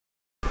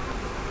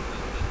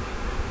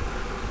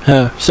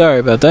Sorry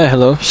about that.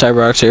 Hello,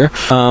 Cyberrox here.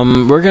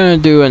 We're gonna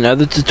do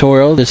another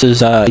tutorial. This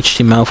is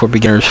HTML for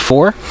Beginners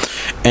 4,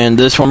 and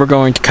this one we're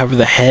going to cover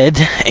the head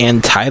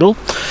and title.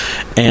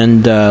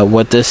 And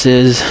what this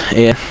is,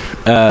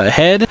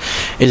 head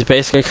is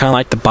basically kind of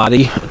like the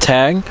body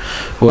tag,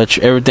 which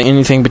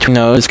anything between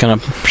those is gonna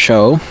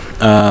show,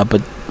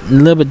 but a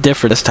little bit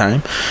different this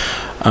time.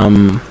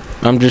 I'm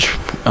just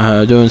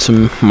doing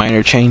some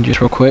minor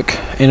changes real quick.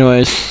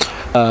 Anyways,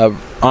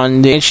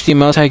 on the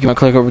HTML tag, you want to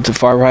click over to the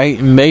far right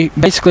and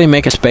basically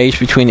make a space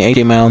between the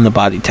HTML and the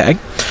body tag.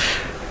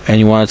 And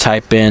you want to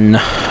type in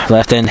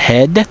left end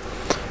head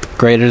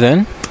greater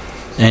than,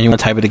 and you want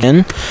to type it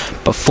again,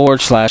 but /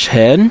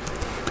 head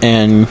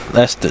and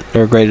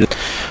greater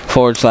 /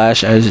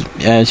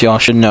 as y'all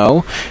should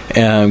know,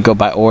 go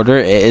by order.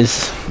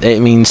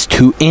 It means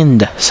to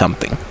end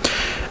something.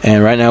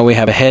 And right now we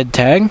have a head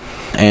tag,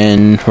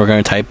 and we're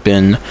going to type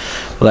in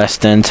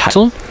 >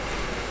 title.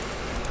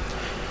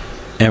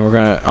 And we're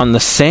gonna, on the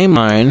same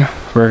line,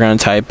 we're gonna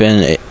type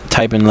in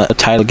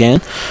title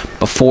again,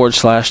 but /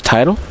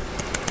 title.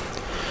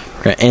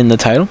 We're gonna end the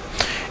title,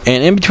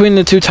 and in between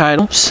the two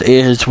titles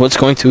is what's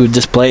going to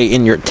display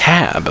in your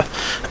tab.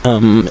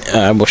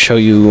 I will show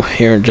you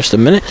here in just a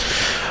minute.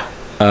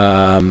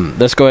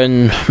 Let's go ahead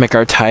and make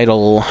our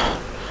title.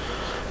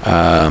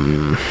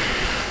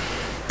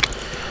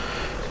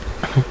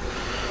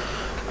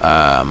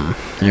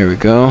 There we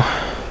go.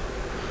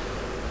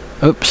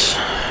 Oops.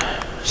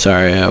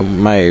 Sorry,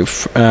 my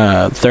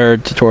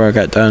third tutorial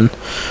got done.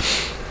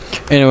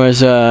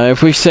 Anyways,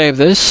 if we save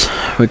this,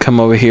 we come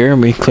over here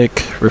and we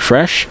click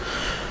refresh.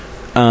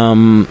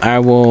 I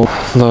will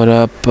load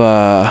up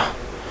a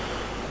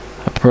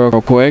program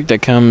real quick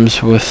that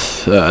comes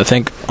with I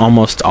think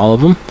almost all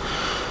of them,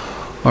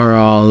 or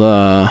all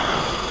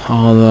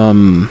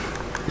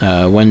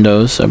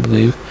Windows, I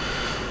believe.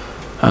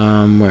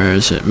 Where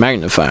is it?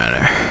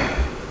 Magnifier.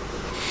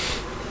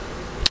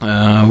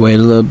 Wait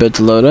a little bit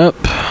to load up.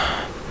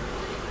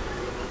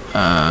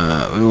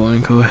 We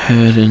want to go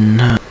ahead and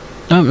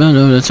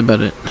no, that's about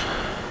it.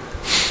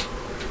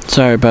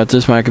 Sorry about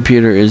this, my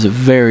computer is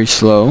very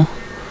slow.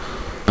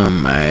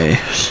 I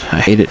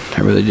hate it,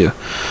 I really do.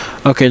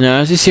 Okay, now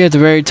as you see at the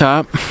very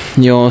top,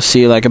 you'll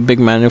see like a big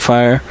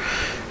magnifier,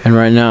 and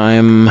right now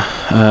I'm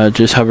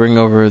just hovering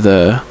over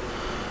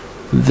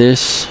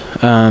this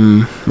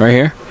right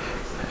here.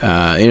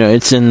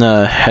 It's in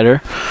the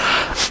header,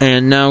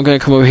 and now I'm gonna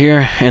come over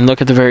here and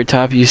look at the very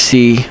top. You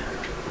see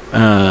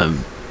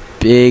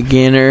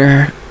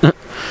beginner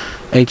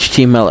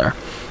HTMLer.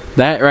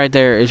 That right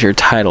there is your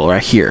title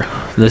right here.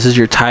 This is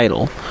your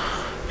title,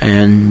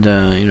 and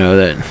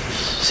that.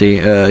 See,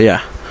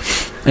 yeah.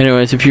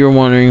 Anyways, if you were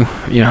wondering,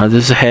 this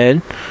is a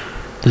head,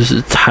 this is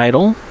a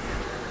title,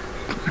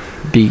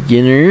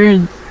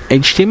 beginner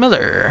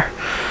HTMLer,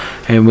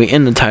 and we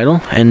end the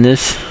title, and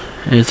this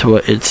is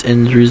what its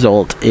end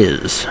result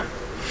is.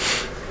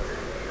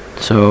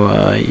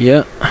 So,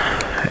 yeah.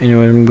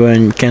 Anyway, I'm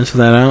going to cancel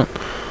that out.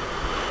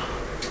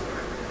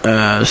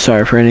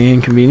 Sorry for any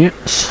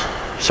inconvenience.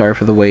 Sorry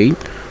for the wait.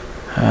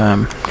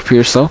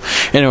 Computer slow.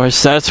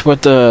 Anyways, that's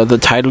what the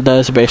title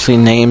does. It basically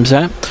names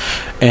that.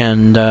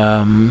 And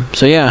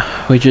so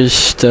yeah, we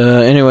just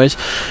anyways,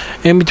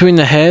 in between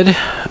the head,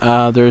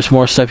 there's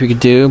more stuff you could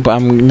do, but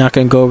I'm not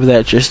going to go over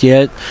that just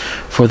yet.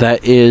 For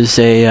that is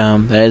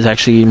that is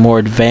actually more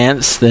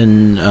advanced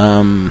than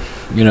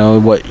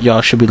what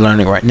y'all should be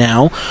learning right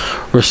now.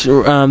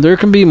 There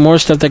can be more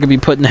stuff that can be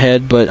put in the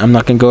head, but I'm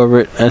not going to go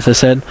over it, as I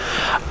said.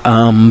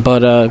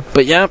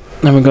 But yeah,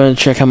 I'm going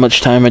to check how much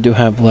time I do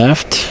have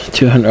left.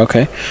 200.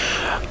 Okay.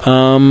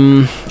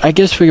 I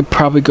guess we could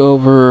probably go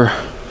over.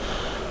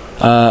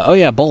 Oh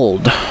yeah,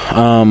 bold. We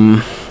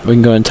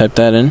can go ahead and type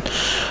that in.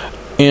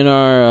 In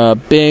our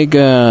big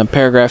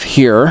paragraph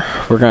here,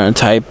 we're going to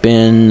type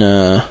in.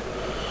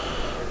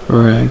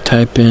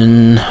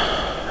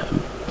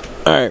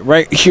 Alright,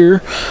 right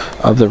here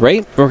of the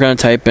right, we're going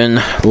to type in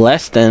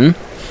less than.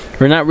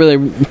 We're not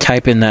really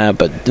typing that,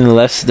 but the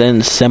less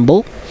than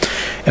symbol,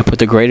 and put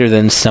the greater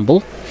than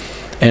symbol.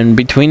 And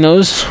between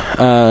those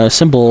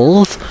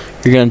symbols,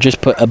 you're going to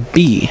just put a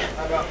B.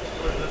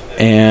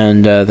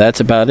 And that's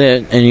about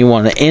it. And you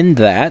want to end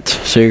that,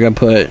 so you're going to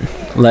put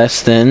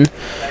less than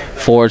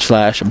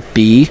 /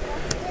 B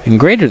and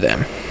greater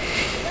than.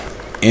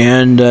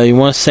 And you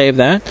want to save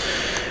that.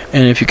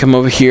 And if you come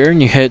over here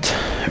and you hit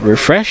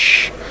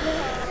refresh,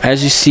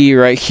 as you see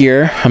right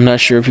here, I'm not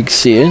sure if you can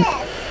see it,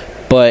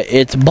 but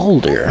it's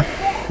bolder.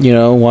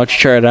 Watch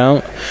chart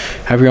out,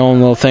 have your own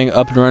little thing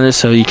up and running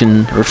so you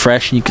can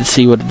refresh and you can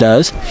see what it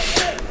does.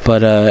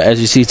 But as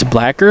you see, it's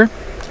blacker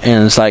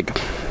and it's like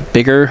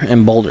bigger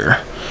and bolder.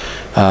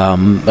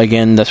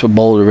 Again, that's what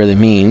bolder really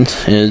means.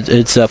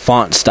 It's a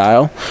font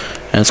style,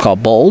 and it's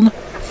called bold.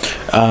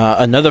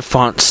 Another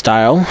font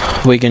style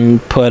we can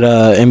put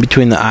in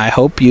between the I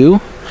hope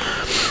you.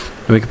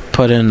 We can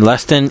put in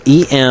less than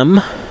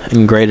EM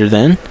and greater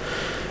than,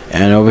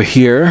 and over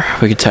here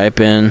we can type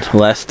in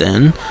less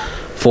than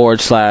 /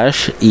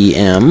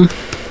 EM,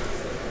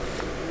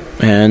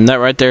 and that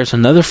right there is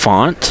another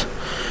font.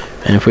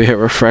 And if we hit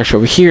refresh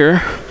over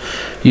here,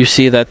 you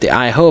see that the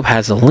I hope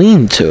has a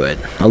lean to it,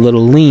 a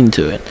little lean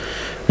to it.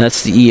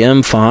 That's the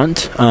EM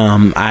font.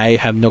 I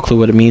have no clue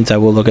what it means. I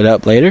will look it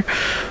up later.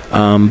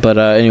 But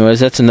anyways,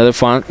 that's another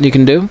font you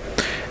can do.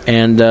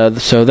 And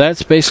so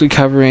that's basically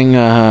covering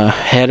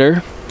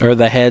header, or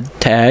the head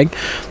tag,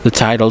 the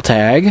title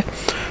tag,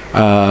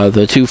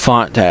 the 2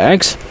 font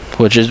tags,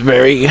 which is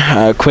very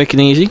quick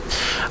and easy.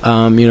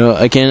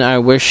 Again, I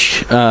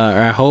wish, or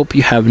I hope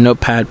you have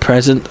Notepad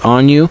present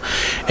on you,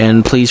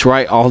 and please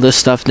write all this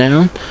stuff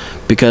down,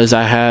 because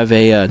I have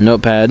a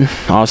notepad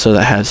also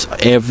that has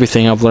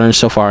everything I've learned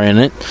so far in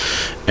it.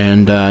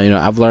 And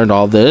I've learned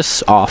all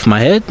this off my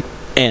head,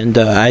 and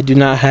I do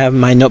not have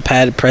my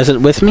notepad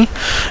present with me.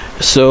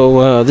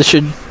 So this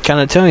should kind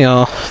of tell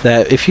y'all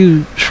that if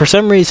you, for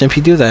some reason, if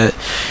you do that,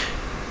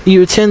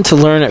 you tend to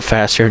learn it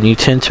faster, and you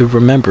tend to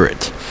remember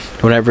it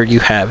whenever you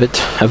have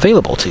it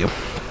available to you.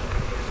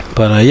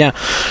 But yeah,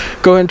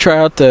 go ahead and try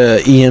out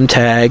the EM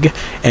tag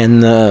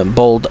and the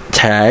bold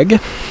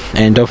tag,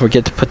 and don't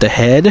forget to put the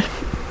head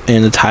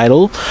in the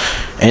title,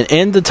 and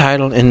end the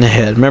title in the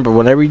head. Remember,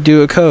 whenever you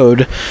do a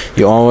code,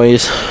 you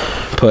always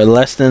put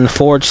less than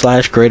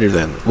 / greater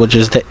than, which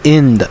is to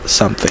end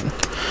something.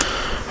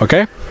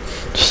 Okay,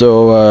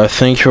 so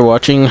thanks for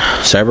watching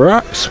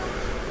CyberRocks.